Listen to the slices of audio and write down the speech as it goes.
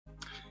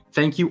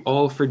Thank you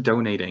all for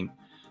donating.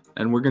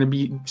 And we're going to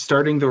be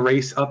starting the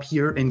race up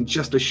here in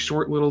just a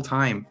short little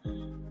time.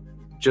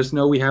 Just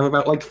know we have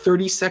about like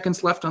 30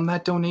 seconds left on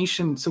that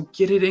donation, so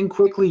get it in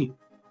quickly.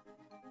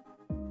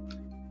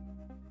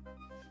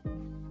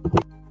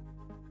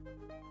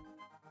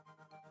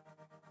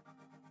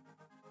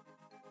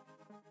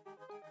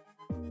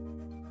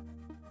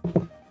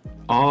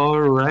 All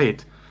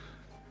right.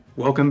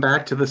 Welcome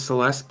back to the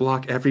Celeste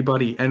block,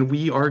 everybody. And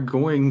we are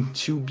going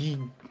to be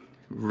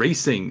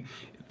racing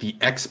the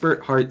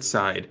expert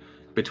Heartside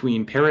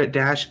between Parrot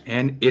Dash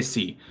and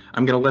Issy.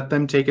 I'm going to let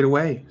them take it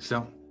away,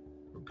 so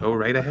go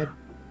right ahead.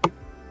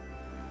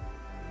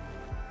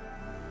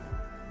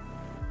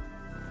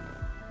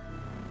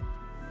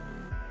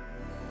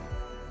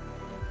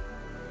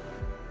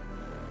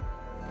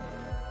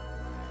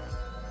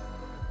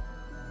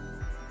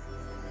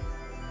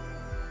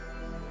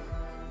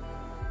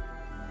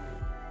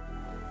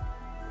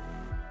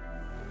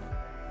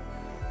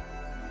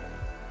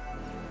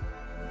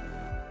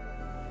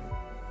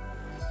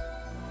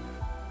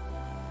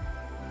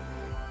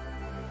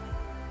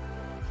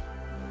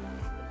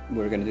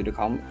 We're gonna do the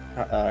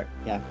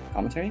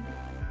commentary.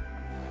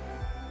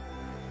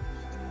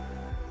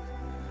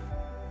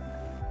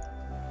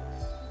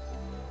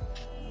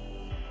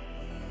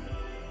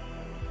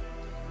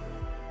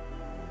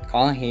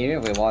 Can't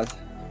hear. Wait, what?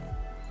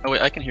 Oh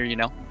wait, I can hear you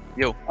now.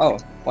 Yo. Oh,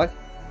 what?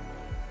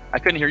 I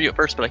couldn't hear you at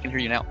first, but I can hear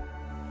you now.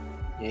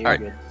 Yeah, you're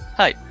good.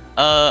 Hi.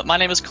 My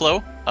name is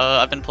Chloe.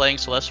 I've been playing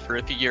Celeste for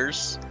a few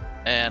years,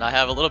 and I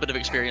have a little bit of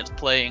experience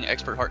playing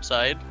Expert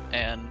Heartside,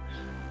 and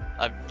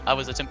I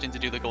was attempting to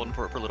do the Golden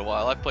Fort for a little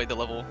while. I've played the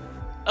level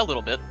a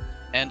little bit,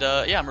 and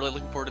yeah, I'm really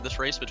looking forward to this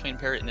race between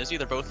Parrot and Izzy.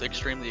 They're both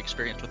extremely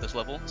experienced with this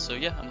level, so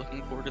yeah, I'm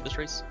looking forward to this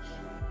race.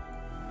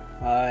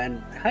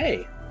 And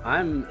hey,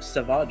 I'm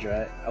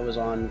Savadra. I was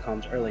on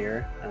comms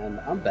earlier,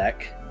 and I'm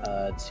back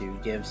to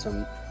give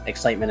some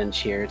excitement and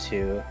cheer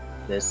to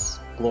this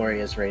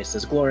glorious race,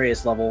 this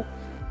glorious level,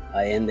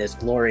 in this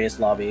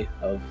glorious lobby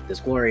of this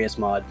glorious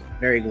mod.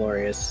 Very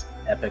glorious,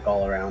 epic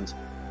all around.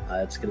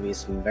 It's going to be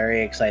some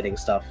very exciting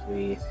stuff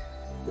we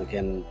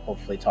can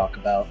hopefully talk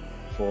about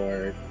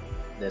for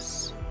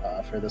this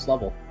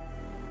level.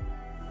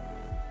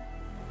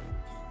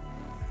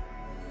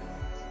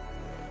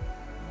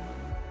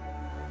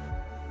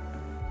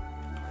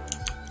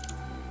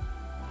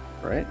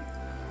 Right.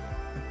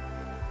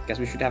 Guess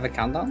we should have a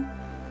countdown.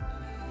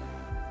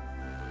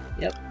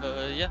 Yep.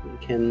 Yeah. We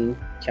can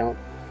count.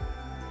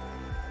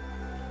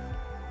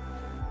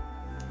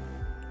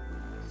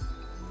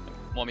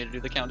 Want me to do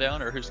the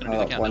countdown, or who's going to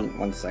do the countdown?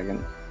 One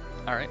second.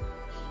 All right.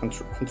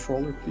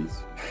 Controller,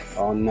 please.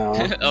 Oh no.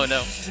 Oh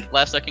no.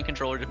 Last second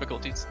controller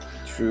difficulties.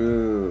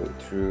 True.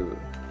 You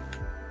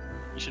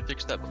should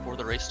fix that before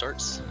the race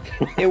starts.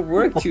 It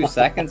worked 2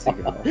 seconds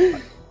ago.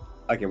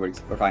 Okay, we're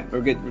fine.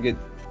 We're good.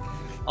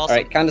 Awesome. All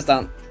right, count us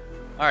down.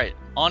 All right,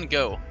 on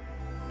go.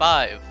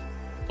 5,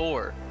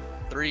 4,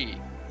 3,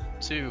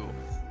 2,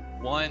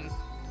 1,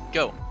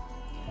 go.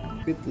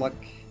 Good luck.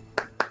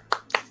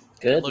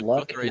 Good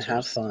luck and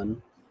have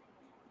fun.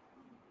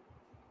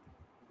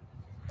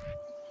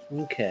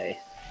 Okay,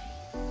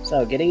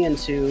 so getting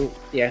into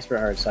the Expert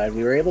Heartside,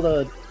 you were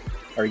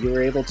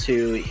able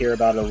to hear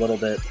about it a little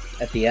bit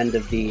at the end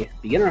of the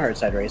Beginner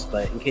Heartside race,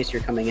 but in case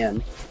you're coming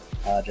in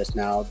just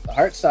now, the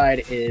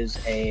Heartside is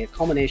a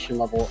culmination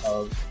level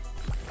of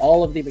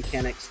all of the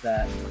mechanics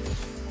that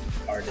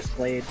are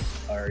displayed,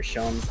 are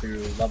shown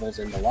through levels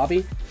in the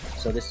lobby.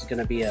 So this is going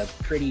to be a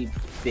pretty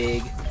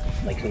big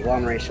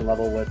conglomeration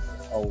level with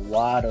a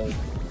lot of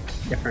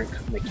different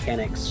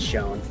mechanics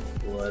shown.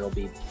 It'll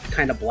be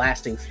kind of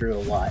blasting through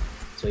a lot.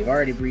 So we've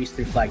already breezed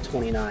through flag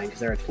 29 because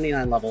there are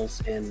 29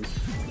 levels in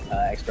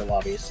expert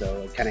lobbies,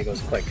 so it kind of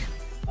goes quick.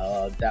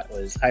 That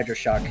was Hydro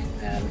Shock,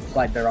 and the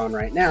flag they're on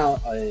right now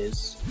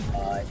is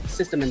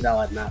System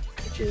Invalid Map,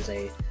 which is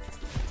a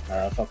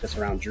focus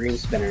around Dream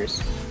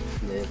Spinners.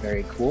 They're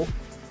very cool.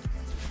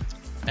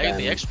 Hey,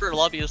 the expert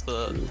lobby is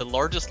the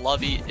largest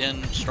lobby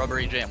in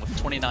Strawberry Jam with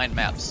 29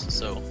 maps,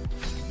 so...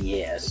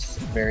 Yes,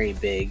 very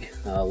big.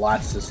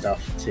 Lots of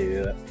stuff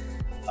to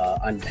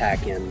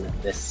unpack in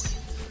this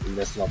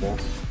level.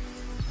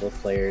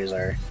 Both players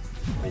are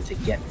going to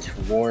get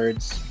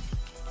towards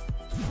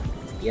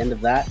the end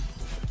of that,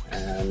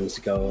 and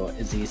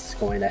Izzy's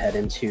going to head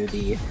into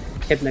the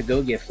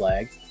Hypnagogia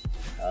flag,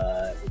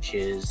 which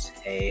is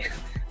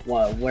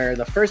where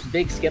the first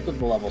big skip of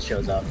the level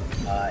shows up.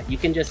 You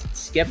can just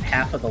skip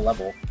half of the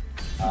level,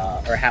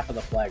 or half of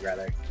the flag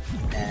rather,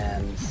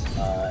 and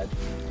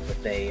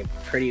with a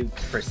pretty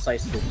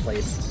precisely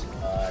placed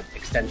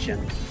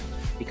extension,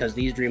 because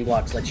these dream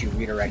blocks let you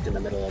redirect in the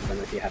middle of them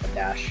if you have a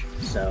dash,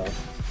 so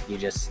you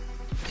just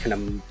kind of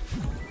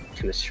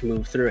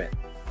move through it.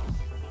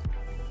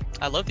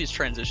 I love these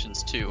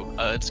transitions too.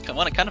 It's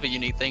kind of a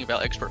unique thing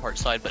about Expert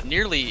Heartside, but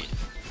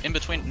in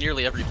between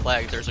nearly every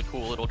flag there's a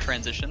cool little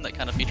transition that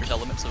kind of features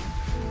elements of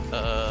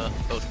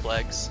both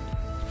flags.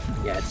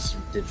 Yeah,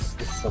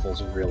 this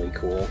level's really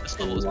cool. This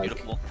level is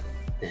beautiful.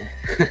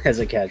 As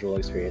a casual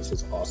experience,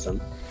 it's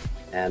awesome.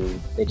 and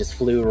they just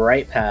flew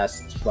right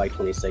past Flag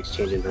 26,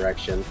 changing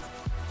direction,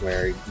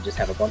 where you just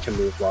have a bunch of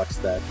move blocks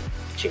that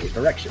change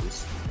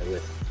directions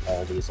with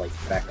all these like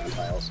background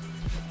tiles.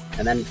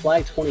 And then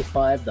Flag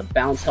 25, the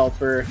bounce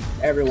helper.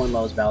 Everyone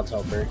loves bounce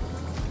helper,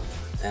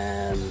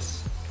 and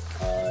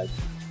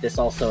this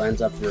also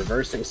ends up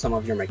reversing some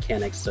of your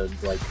mechanics, so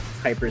like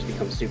hypers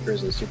become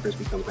supers and supers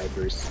become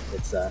hypers.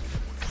 It's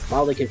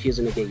mildly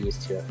confusing to get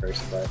used to at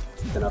first, but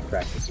with enough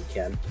practice you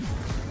can.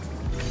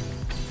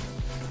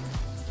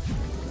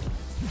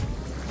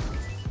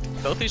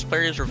 Both these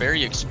players are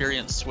very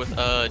experienced with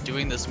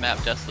doing this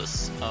map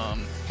deathless.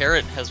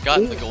 Parrot has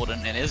gotten the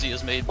golden, and Izzy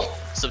has made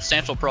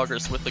substantial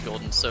progress with the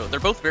golden, so they're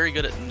both very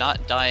good at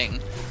not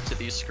dying to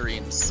these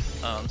screens.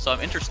 So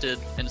I'm interested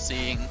in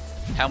seeing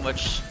how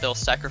much they'll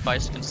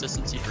sacrifice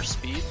consistency for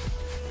speed.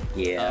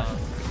 Yeah,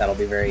 that'll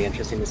be very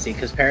interesting to see,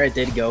 because Parrot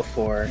did go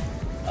for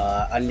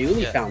a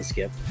newly found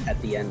skip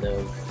at the end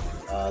of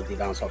the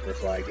bounce helper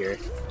flag here.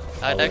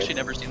 I'd actually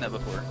never seen that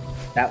before.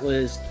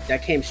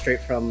 That came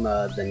straight from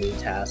the new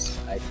task,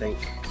 I think.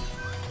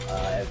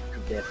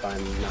 If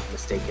I'm not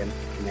mistaken,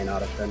 it may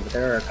not have been, but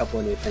there are a couple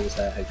of new things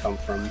that had come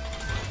from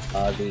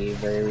the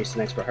very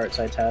recent Expert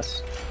Heartside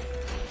task.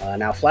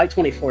 Now, Flag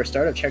 24,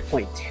 start of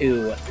checkpoint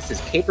 2. This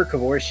is Caper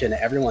Cavortion,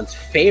 everyone's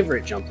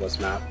favorite jumpless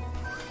map.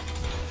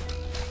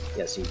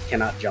 Yes, you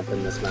cannot jump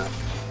in this map,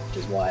 which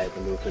is why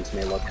the movements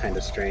may look kind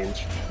of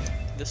strange.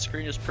 This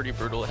screen is pretty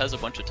brutal. It has a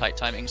bunch of tight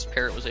timings.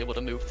 Parrot was able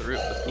to move through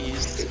it with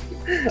ease.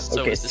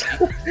 Okay,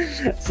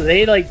 so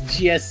they like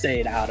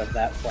GSA'd out of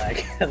that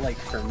flag, like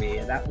for me.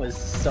 That was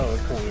so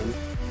clean.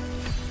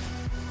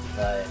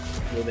 But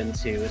move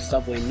into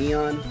Subway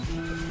Neon.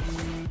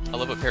 I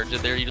love what Parrot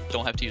did there. You just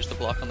don't have to use the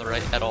block on the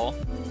right at all.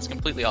 It's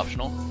completely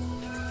optional.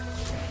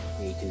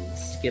 You can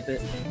skip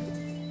it.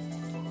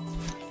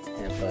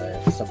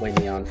 If Subway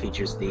Neon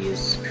features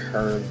these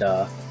curved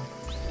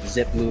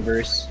zip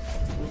movers.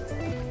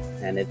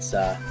 And it's,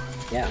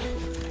 yeah,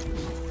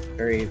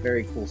 very,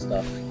 very cool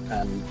stuff.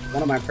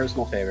 One of my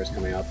personal favorites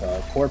coming up,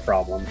 Core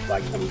Problem,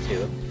 Flag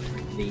 22.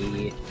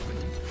 The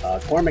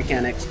core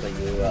mechanics, but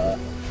you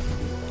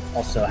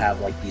also have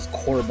like these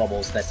core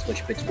bubbles that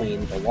switch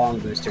between the long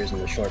boosters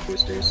and the short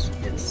boosters.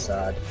 It's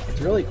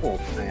really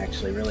cool. I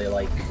actually really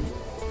like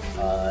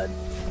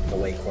the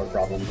way Core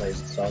Problem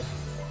plays itself.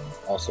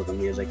 Also, the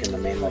music in the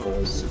main level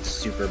is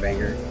super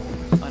banger.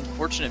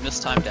 Unfortunate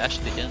mistimed dash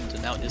at the end,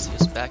 and now Izzy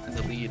is back in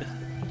the lead.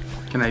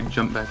 Can I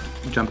jump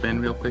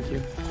in real quick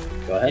here?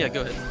 Go ahead. Yeah,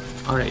 go ahead.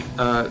 All right,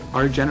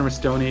 our generous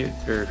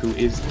donator, who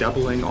is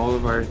doubling all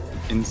of our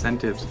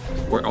incentives,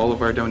 or all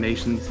of our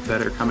donations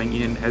that are coming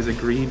in, has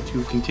agreed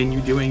to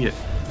continue doing it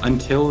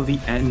until the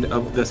end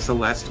of the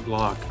Celeste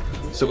block.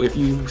 So if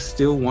you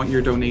still want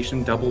your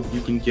donation doubled,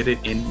 you can get it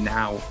in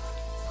now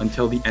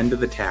until the end of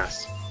the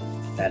task.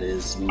 That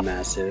is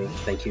massive.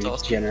 Thank you,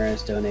 awesome.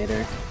 Generous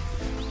donator.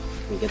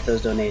 We get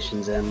those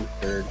donations in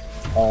for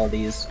all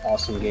these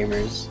awesome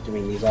gamers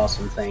doing these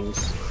awesome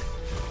things.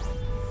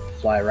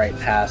 Fly right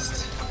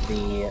past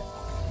the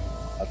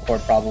Core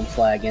Problem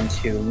flag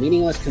into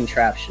Meaningless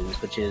Contraptions,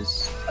 which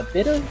is a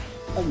bit of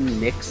a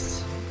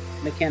mixed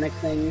mechanic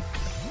thing.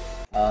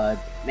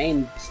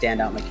 Main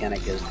standout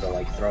mechanic is the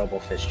like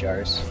throwable fish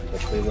jars,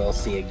 which we will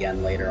see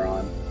again later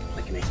on.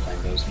 I can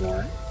explain those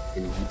more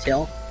in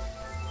detail.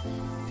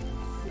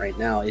 Right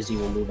now, Izzy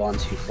will move on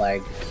to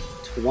Flag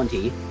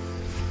 20.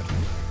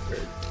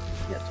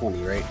 Yeah,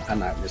 20, right? I'm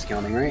not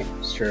miscounting, right?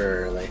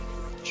 Surely.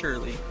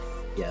 Surely.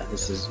 Yeah,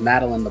 this is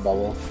Madeline the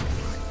Bubble.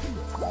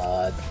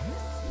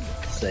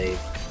 It's a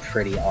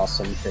pretty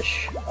awesome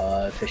fish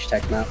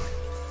tech map.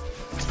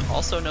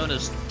 Also known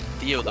as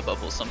Theo the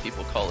Bubble, some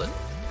people call it.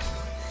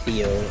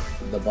 Theo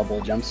the Bubble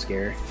jump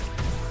scare.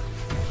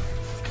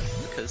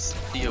 Because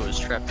Theo is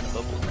trapped in a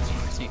bubble, as you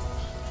can see.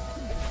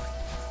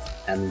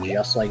 And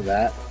just like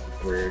that,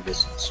 we're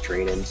just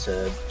straight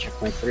into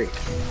checkpoint 3.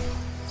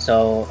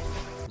 So,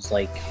 it's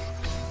like...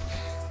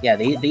 Yeah,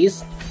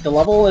 the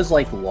level is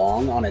like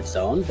long on its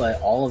own,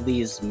 but all of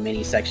these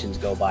mini sections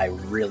go by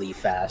really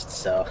fast,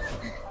 so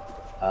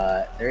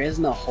there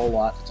isn't a whole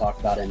lot to talk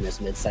about in this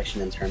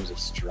midsection in terms of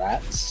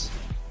strats.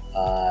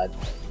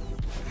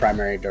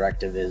 Primary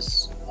directive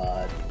is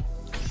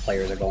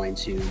players are going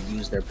to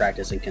use their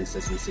practice and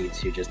consistency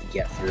to just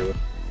get through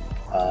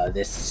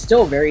this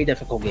still very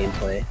difficult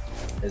gameplay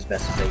as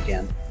best as they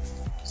can.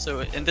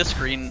 So in this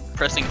screen,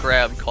 pressing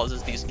grab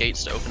causes these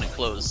gates to open and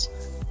close.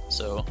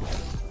 So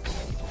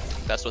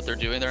that's what they're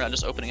doing. They're not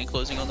just opening and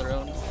closing on their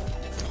own.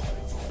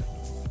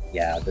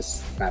 Yeah,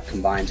 this map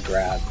combines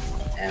grab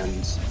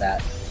and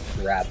that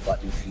grab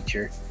button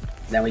feature.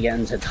 Then we get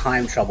into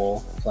Time Trouble,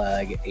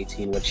 Flag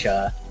 18, which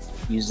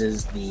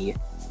uses the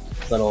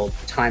little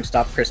time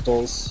stop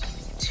crystals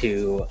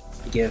to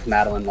give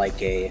Madeline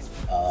like a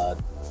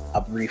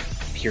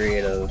brief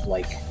period of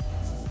like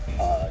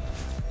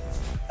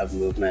of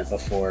movement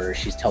before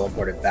she's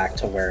teleported back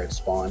to where it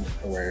spawned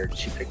or where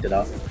she picked it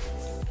up.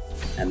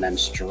 And then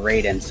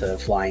straight into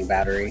Flying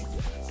Battery,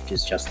 which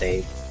is just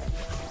an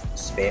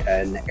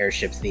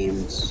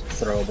airship-themed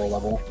throwable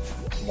level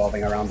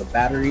revolving around the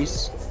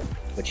batteries.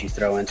 which you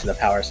throw into the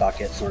power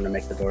sockets in order to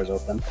make the doors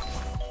open.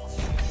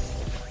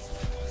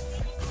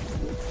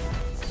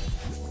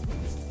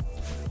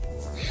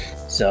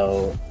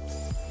 So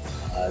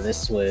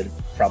this would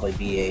probably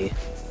be a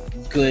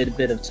good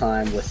bit of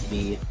time with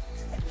the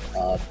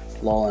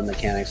lull in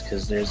mechanics,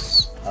 because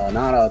there's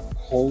not a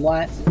whole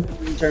lot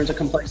in terms of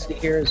complexity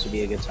here. This would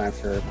be a good time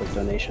for a quick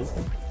donation.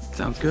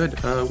 Sounds good.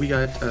 We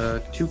got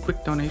 2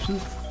 quick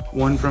donations.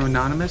 One from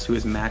Anonymous, who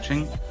is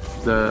matching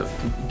the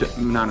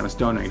anonymous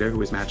donator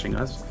who is matching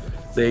us.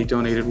 They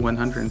donated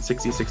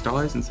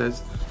 $166 and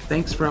says,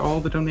 "Thanks for all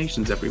the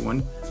donations,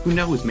 everyone. Who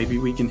knows, maybe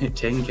we can hit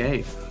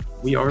 10K.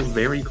 We are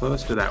very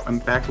close to that.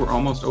 In fact, we're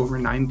almost over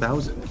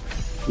 9,000.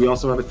 We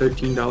also have a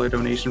 $13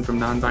 donation from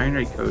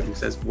Non-Binary Code who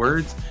says,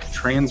 "Words,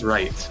 trans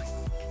rights."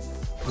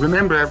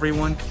 Remember,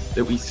 everyone,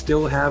 that we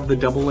still have the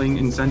doubling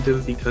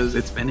incentive because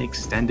it's been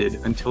extended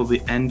until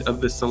the end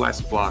of the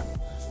Celeste block.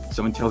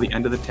 So until the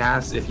end of the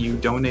task, if you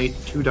donate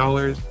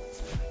 $2,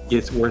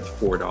 it's worth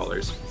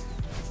 $4.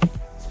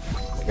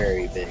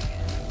 Very big.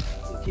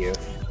 Thank you.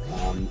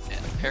 And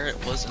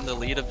Parrot was in the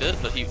lead a bit,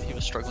 but he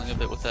was struggling a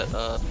bit with that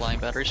flying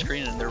battery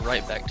screen, and they're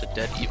right back to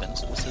dead even,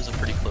 so this is a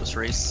pretty close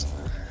race.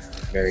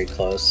 Very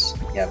close.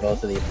 Yeah,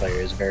 both of these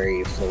players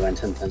very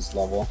fluent in this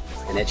level,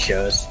 and it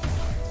shows.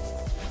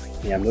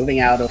 Yeah, moving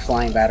out of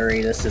flying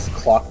battery, this is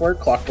Clockwork.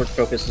 Clockwork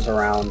focuses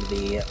around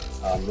the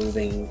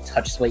moving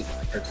touch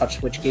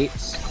switch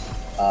gates,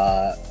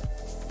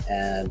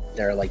 and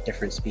there are like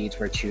different speeds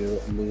where you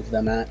move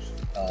them at,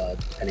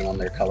 depending on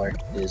their color.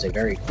 It is a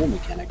very cool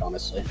mechanic,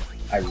 honestly.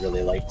 I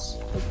really liked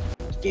the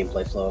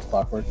gameplay flow of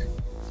Clockwork.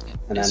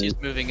 And then he's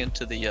moving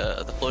into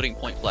the floating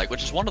point flag,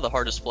 which is one of the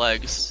hardest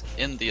flags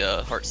in the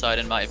Heartside,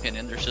 in my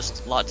opinion. There's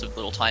just lots of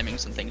little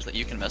timings and things that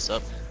you can mess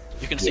up.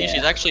 You can see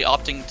she's actually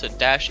opting to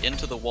dash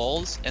into the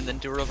walls and then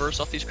do a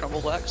reverse off these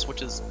crumble blacks,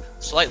 which is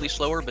slightly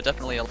slower, but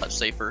definitely a lot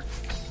safer.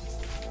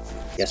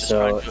 Yeah, just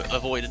so trying to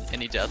avoid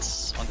any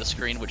deaths on the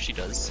screen, which she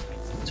does.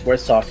 It's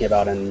worth talking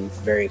about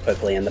very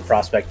quickly, in the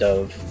prospect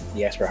of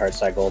the Expert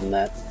Heartside Golden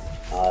Net.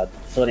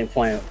 Floating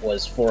point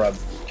was for a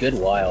good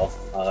while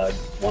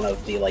one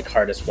of the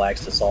hardest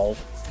flags to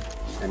solve,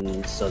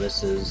 and so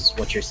this is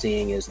what you're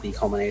seeing is the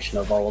culmination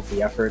of all of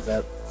the effort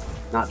that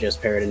not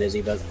just Parrot and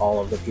Izzy, but all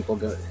of the people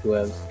who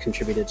have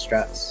contributed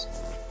strats.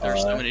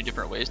 There's so many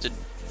different ways to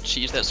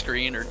cheese that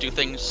screen or do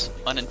things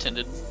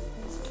unintended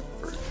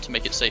to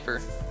make it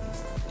safer.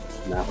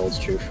 And that holds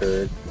true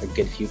for a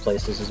good few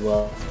places as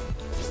well.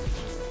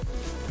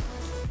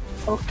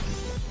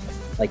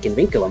 Like in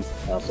Vinculum,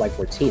 Flag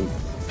 14,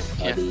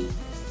 the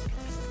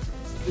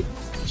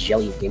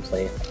jelly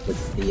gameplay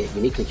with the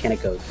unique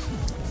mechanic of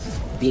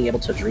being able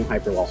to Dream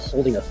Hyper while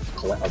holding a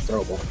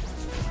throwable.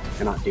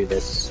 Cannot do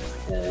this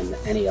in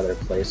any other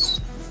place.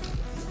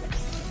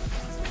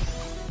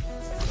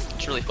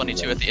 It's really funny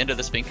too, at the end of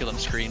this Vinculum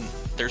screen,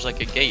 there's like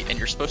a gate, and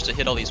you're supposed to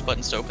hit all these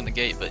buttons to open the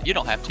gate, but you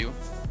don't have to.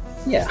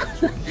 Yeah.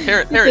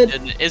 Parrot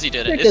didn't, Izzy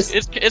didn't.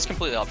 It's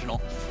completely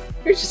optional.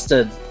 They're just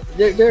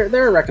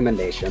they're a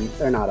recommendation.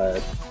 They're not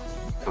a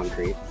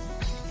concrete.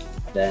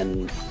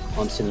 Then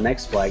on to the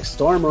next flag,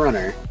 Storm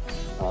Runner.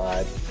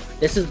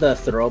 This is the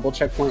throwable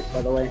checkpoint,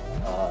 by the way.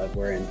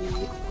 We're in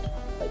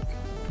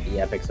the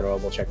epic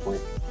throwable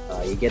checkpoint.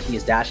 You get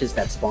these dashes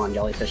that spawn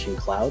jellyfish in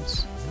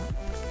clouds.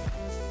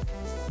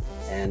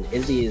 And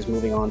Izzy is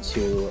moving on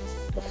to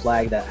the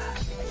flag that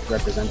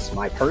represents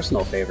my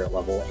personal favorite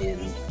level in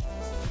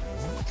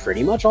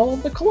pretty much all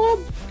of the club,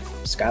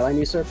 Skyline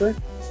Usurper.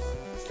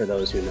 For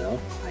those who know,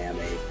 I am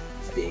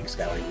a big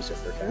Skyline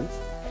Usurper fan.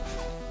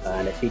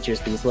 And it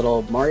features these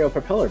little Mario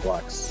propeller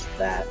blocks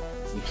that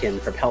you can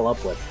propel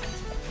up with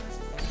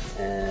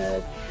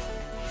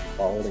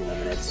while holding them,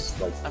 and it's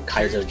like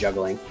Kaizo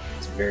juggling.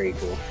 It's very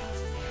cool.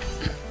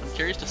 I'm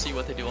curious to see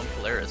what they do on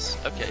Polaris.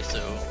 Okay, so...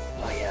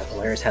 Oh yeah,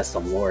 Polaris has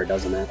some lore,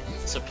 doesn't it?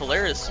 So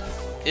Polaris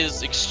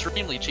is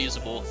extremely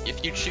cheesable.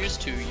 If you choose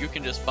to, you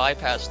can just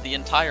bypass the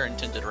entire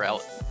intended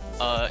route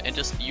and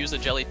just use a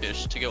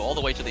jellyfish to go all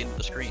the way to the end of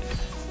the screen.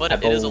 But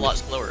it is a lot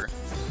slower.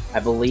 I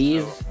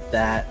believe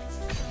that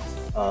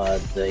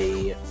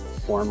the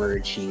former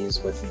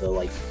cheese with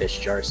the fish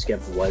jar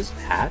skip was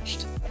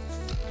patched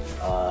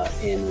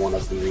in one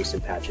of the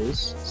recent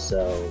patches,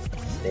 so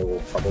they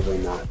will probably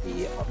not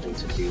be opting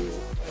to do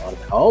a lot of...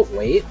 Oh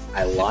wait,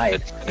 I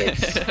lied.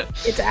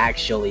 It's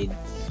actually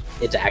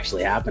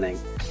happening.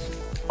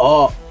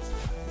 Oh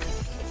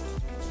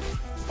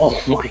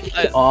my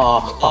god.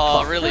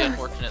 Oh, really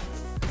unfortunate.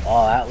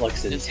 Oh, that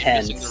looks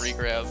intense. Missing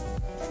the regrab.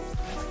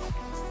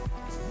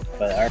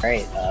 But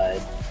alright,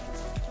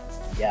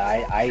 yeah,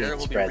 I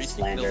spread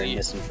slander and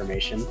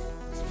misinformation.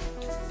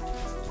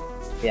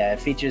 Yeah, it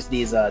features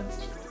these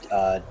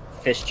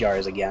fish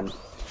jars again,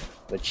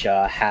 which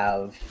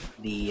have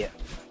the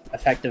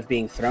effect of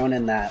being thrown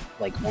in that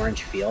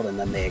orange field, and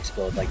then they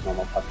explode like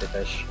normal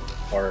pufferfish.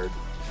 Or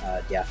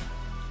yeah.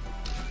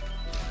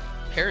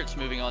 Parrot's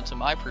moving on to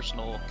my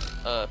personal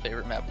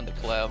favorite map in the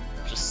collab,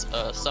 just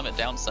Summit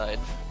Downside.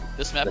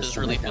 This map is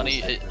really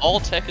funny. All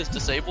tech is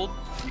disabled.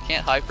 You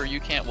can't hyper, you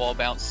can't wall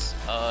bounce,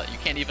 you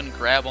can't even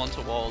grab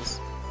onto walls.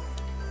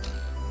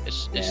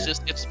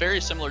 It's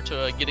very similar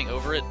to Getting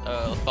Over It,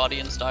 body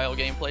and style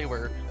gameplay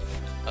where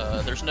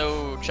there's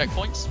no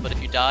checkpoints, but if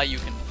you die,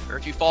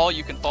 if you fall,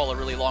 you can fall a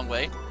really long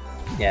way.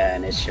 Yeah,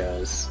 and it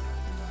shows.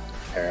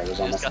 Parrot was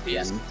almost at the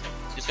end.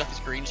 It's got these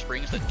green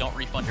springs that don't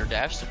refund your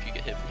dash, so if you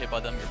get hit by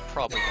them, you're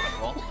probably gonna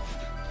fall.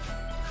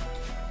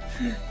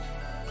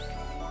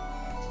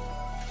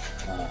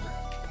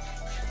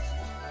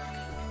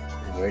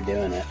 And we're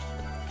doing it.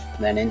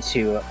 And then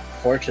into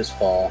Fortress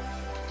Fall.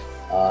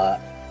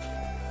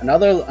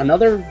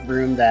 Another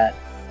room that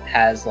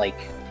has like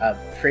a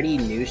pretty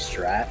new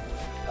strat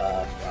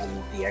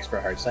from the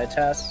Expert Heartside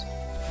test.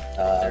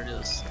 There it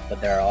is. But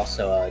there are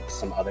also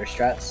some other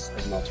strats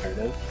as an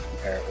alternative.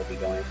 Parrot will be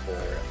going for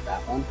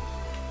that one.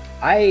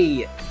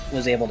 I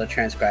was able to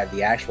transcribe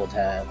the actual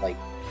the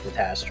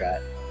Taz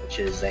strat, which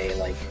is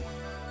a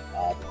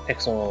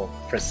pixel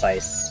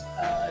precise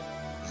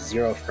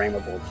zero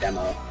frameable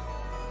demo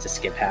to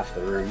skip half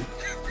the room.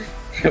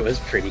 It was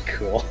pretty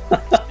cool.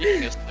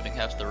 Speaking of skipping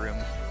half the room,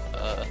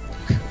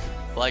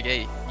 Flag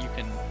 8, you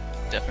can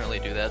definitely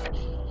do that.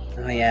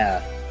 Oh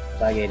yeah,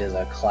 Flag 8 is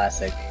a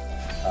classic.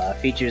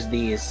 Features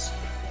these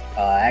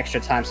extra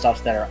time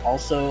stops that are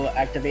also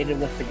activated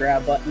with the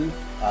grab button,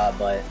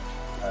 but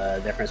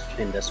the difference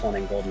between this one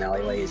and Golden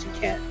Alleyway is you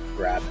can't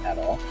grab at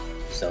all,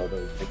 so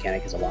the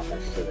mechanic is a lot more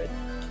fluid.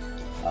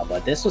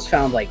 But this was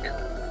found like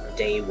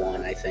day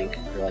 1, I think,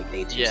 or like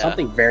day 2, yeah.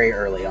 Something very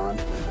early on.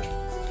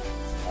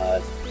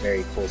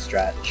 Very cool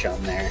strat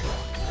shown there.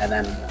 And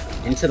then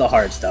into the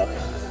hard stuff,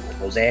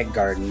 Mosaic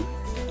Garden.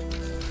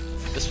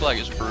 This flag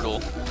is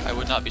brutal. I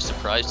would not be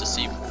surprised to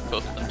see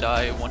both of them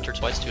die once or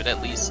twice to it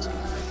at least.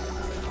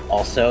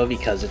 Also,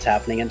 because it's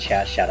happening in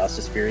chat, shoutouts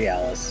to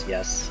Spirialis,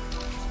 yes.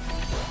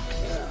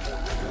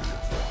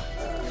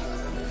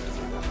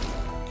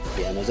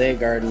 Yeah, Mosaic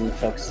Garden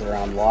focuses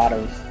around a lot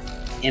of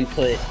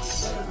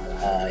inputs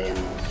in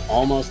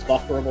almost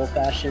bufferable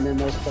fashion in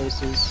most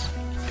places.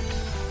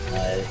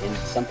 In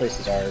some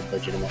places are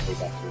legitimately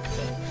buffered,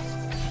 but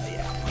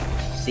yeah.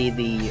 See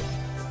the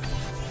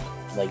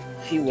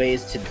few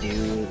ways to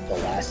do the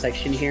last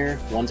section here.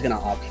 One's gonna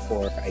opt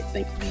for, I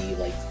think,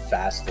 the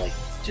fast,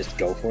 just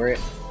go for it.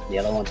 The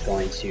other one's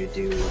going to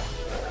do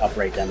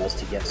upright demos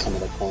to get some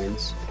of the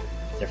coins.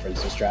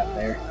 Difference in strat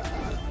there.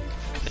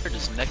 They're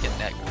just neck and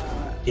neck.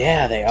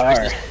 Yeah, they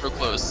are. So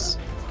close.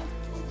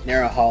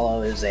 Narrow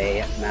Hollow is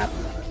a map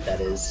that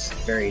is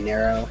very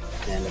narrow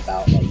and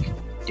about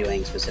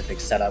doing specific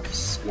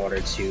setups in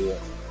order to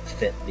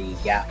fit the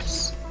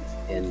gaps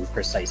in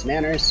precise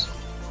manners.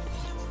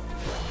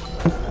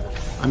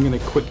 I'm gonna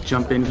quick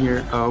jump in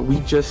here.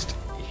 We just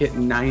hit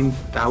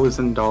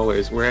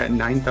 $9,000. We're at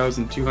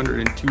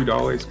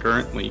 $9,202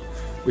 currently,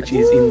 which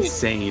is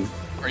insane.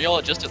 Are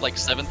y'all just at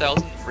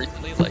 7,000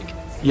 recently?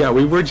 Yeah,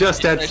 we were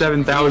just at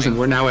 7,000.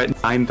 We're now at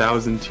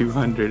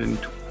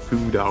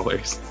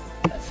 $9,202.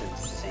 That's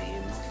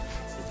insane.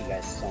 Thank you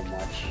guys so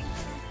much.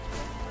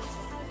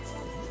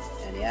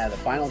 And yeah, the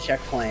final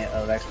checkpoint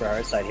of Expert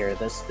Heartside here.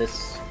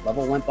 This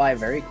level went by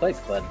very quick,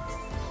 but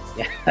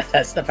yeah,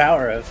 that's the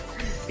power of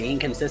being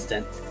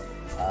consistent.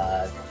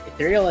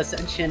 Ethereal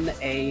Ascension,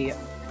 a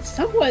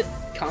somewhat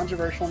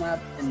controversial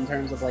map in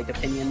terms of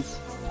opinions.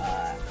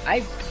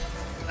 I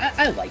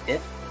liked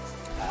it.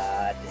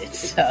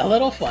 It's a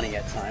little funny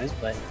at times,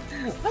 but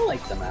I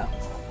like the map.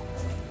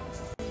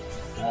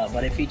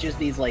 But it features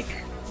these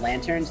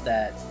lanterns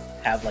that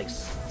have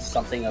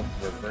something of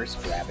reverse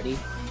gravity,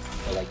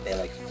 or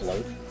they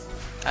float.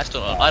 I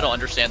still don't. I don't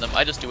understand them.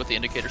 I just do what the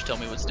indicators tell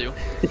me what to do.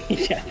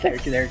 Yeah,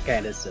 they're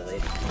kind of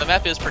silly. The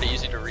map is pretty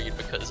easy to read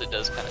because it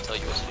does kind of tell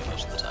you what to do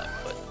most of the time,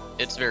 but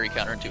it's very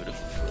counterintuitive.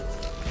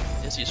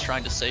 Izzy's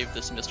trying to save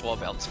this mist wall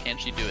bounce. Can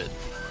she do it?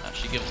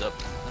 She gives up.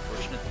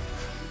 Unfortunate.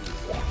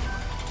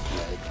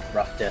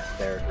 Rough death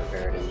there for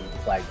Parrot in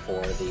Flag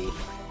 4, the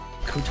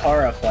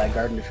Kutara flag,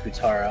 Garden of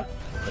Kutara,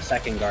 the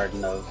second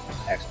garden of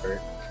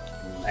Expert.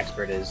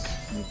 Expert is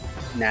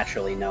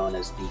naturally known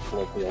as the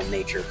colloquial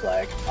nature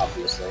flag,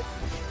 obviously,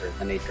 for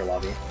the nature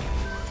lobby.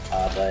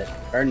 But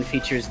Garden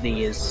features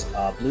these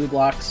blue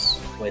blocks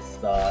with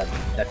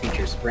that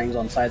feature springs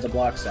on sides of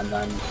blocks, and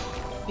then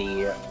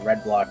the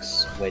red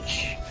blocks,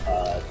 which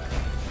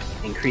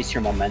increase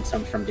your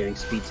momentum from doing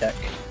speed tech.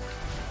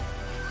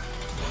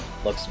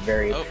 Looks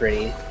very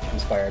pretty,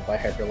 inspired by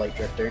Hyper Light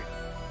Drifter.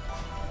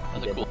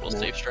 That was a cool little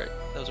safe strat.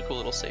 That was a cool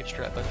little safe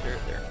strat by Parrot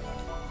there.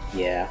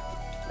 Yeah,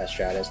 that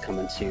strat has come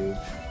into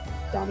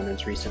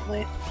dominance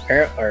recently.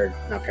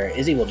 Not Parrot,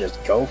 Izzy will just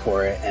go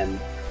for it, and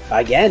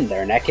again,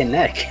 they're neck and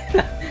neck.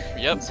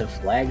 Yep. It's a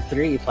Flag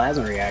 3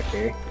 Plasma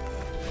Reactor,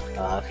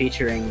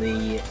 featuring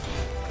the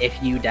if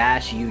you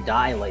dash, you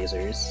die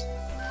lasers.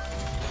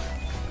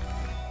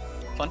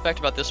 Fun fact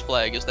about this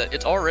flag is that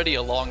it's already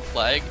a long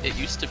flag. It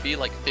used to be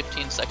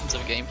 15 seconds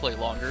of gameplay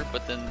longer,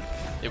 but then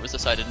it was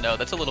decided, no,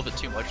 that's a little bit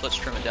too much, let's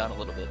trim it down a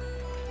little bit.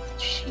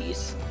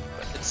 Jeez.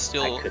 But it's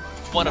still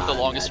one of the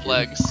longest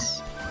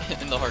flags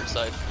in the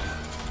Heartside.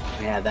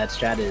 Yeah, that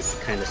strat is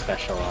kind of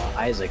special.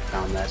 Isaac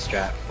found that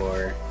strat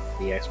for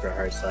the Expert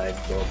Heartside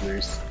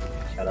Goldners.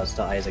 Shoutouts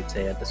to Isaac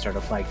today at the start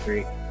of Flag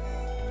 3.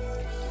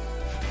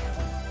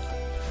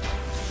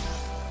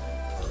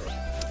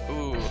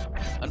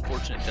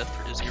 unfortunate death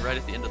for Izzy right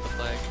at the end of the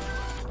flag.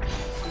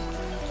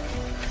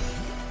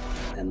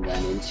 And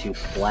then into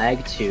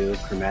Flag 2,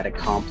 Chromatic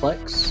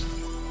Complex.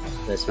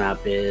 This map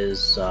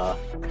is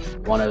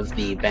one of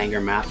the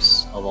banger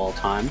maps of all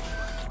time.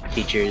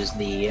 Features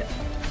the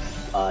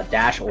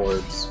dash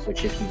orbs,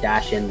 which if you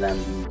dash in them,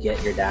 you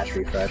get your dash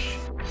refresh.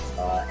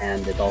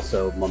 And it's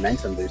also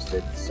momentum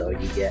boosted, so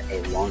you get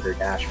a longer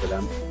dash for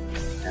them.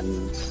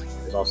 And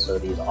there's also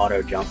these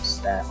auto jumps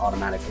that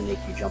automatically make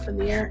you jump in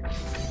the air.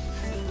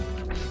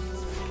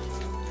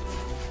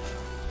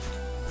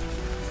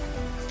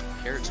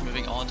 Parrot's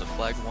moving on to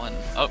flag 1.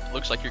 Oh,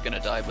 looks like you're gonna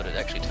die, but it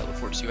actually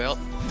teleports you out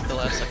at the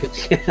last second.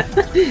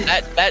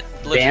 that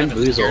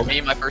legitimately scared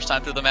me my first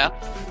time through the map.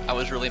 I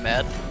was really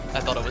mad. I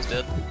thought I was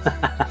dead.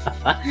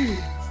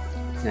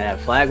 Yeah,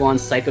 flag 1,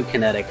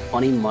 Psychokinetic,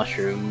 funny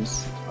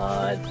mushrooms.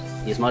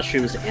 These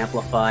mushrooms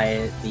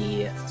amplify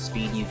the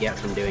speed you get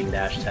from doing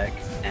dash tech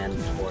and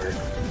or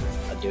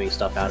doing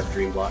stuff out of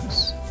dream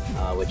blocks,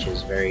 which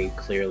is very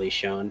clearly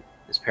shown.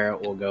 This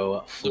Parrot will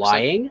go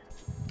flying.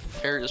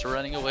 Parrot is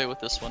running away with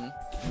this one.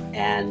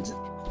 And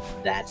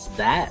that's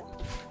that.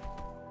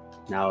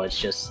 Now it's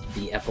just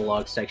the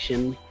epilogue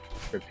section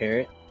for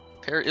Parrot.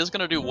 Parrot is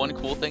going to do one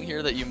cool thing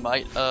here that you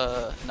might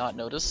not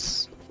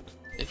notice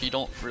if you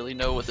don't really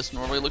know what this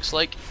normally looks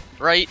like.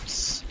 Right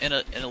in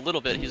a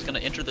little bit, he's going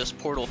to enter this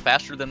portal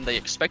faster than they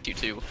expect you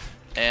to.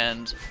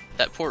 And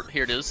that port,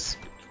 here it is.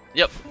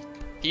 Yep.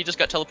 He just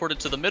got teleported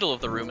to the middle of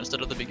the room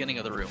instead of the beginning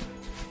of the room.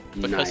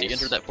 Because he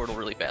entered that portal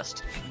really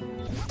fast.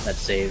 That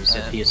saves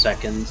a few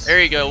seconds.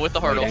 There you go, with the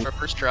hard ultra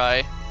first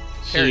try.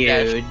 Huge.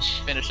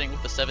 Dash, finishing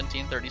with the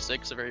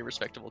 17:36, a very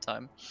respectable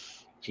time.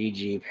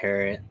 GG,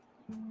 Parrot.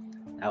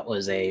 That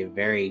was a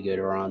very good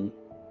run.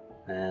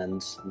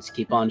 And let's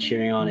keep on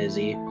cheering on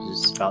Izzy,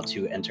 who's about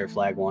to enter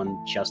flag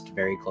 1, just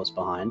very close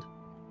behind.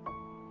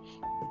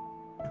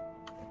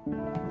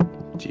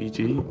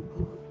 GG.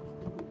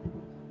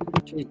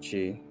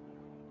 GG.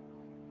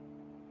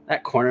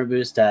 That corner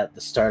boost at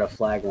the start of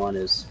flag 1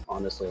 is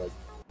honestly like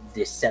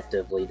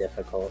deceptively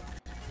difficult.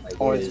 Like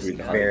it is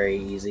really very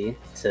easy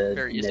to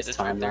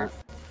mistime that.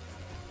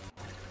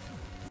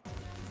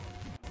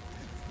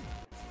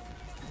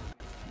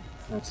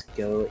 Let's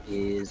go,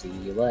 Izzy.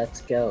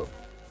 Let's go.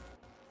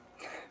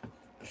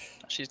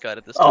 She's got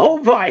it this time. Oh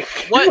my!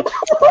 What?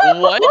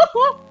 What?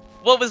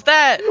 What was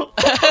that?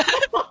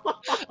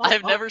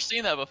 I've never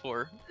seen that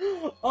before.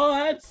 Oh,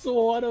 that's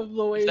one of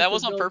the ways. If that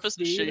was on purpose,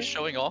 she's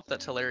showing off.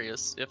 That's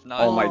hilarious. If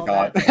not, oh my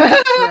god,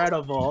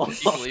 incredible!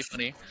 Equally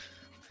funny.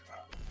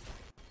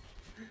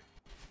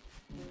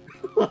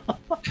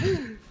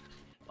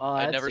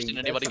 I've never seen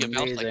anybody get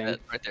bounced like that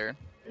right there.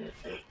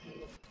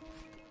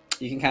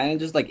 You can kind of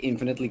just like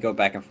infinitely go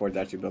back and forth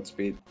as you build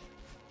speed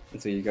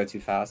until you go too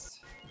fast.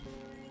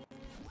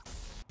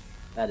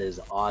 That is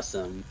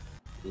awesome.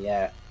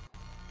 Yeah.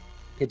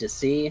 Good to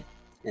see.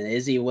 And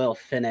Izzy will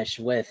finish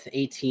with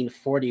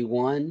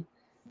 1841.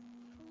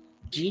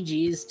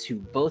 GG's to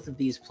both of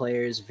these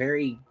players.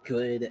 Very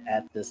good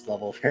at this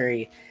level.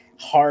 Very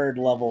hard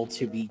level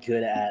to be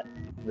good at.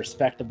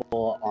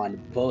 Respectable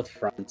on both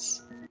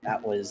fronts.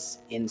 That was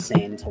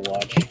insane to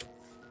watch.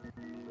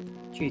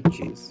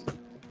 GG's.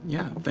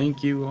 Yeah,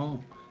 thank you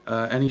all.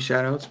 Any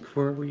shout outs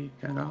before we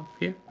head off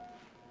here?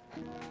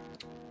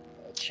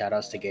 Shout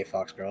outs to gay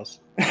fox girls.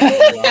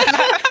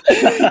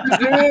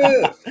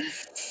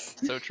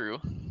 So true.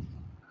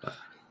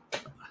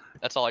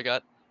 That's all I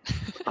got.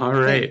 All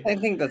right. I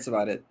think that's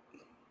about it.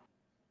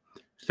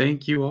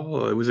 Thank you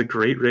all. It was a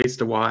great race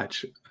to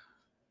watch.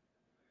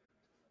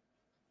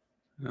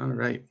 All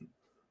right.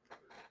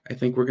 I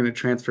think we're going to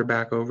transfer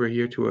back over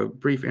here to a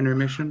brief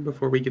intermission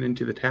before we get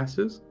into the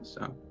tasks.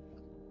 So.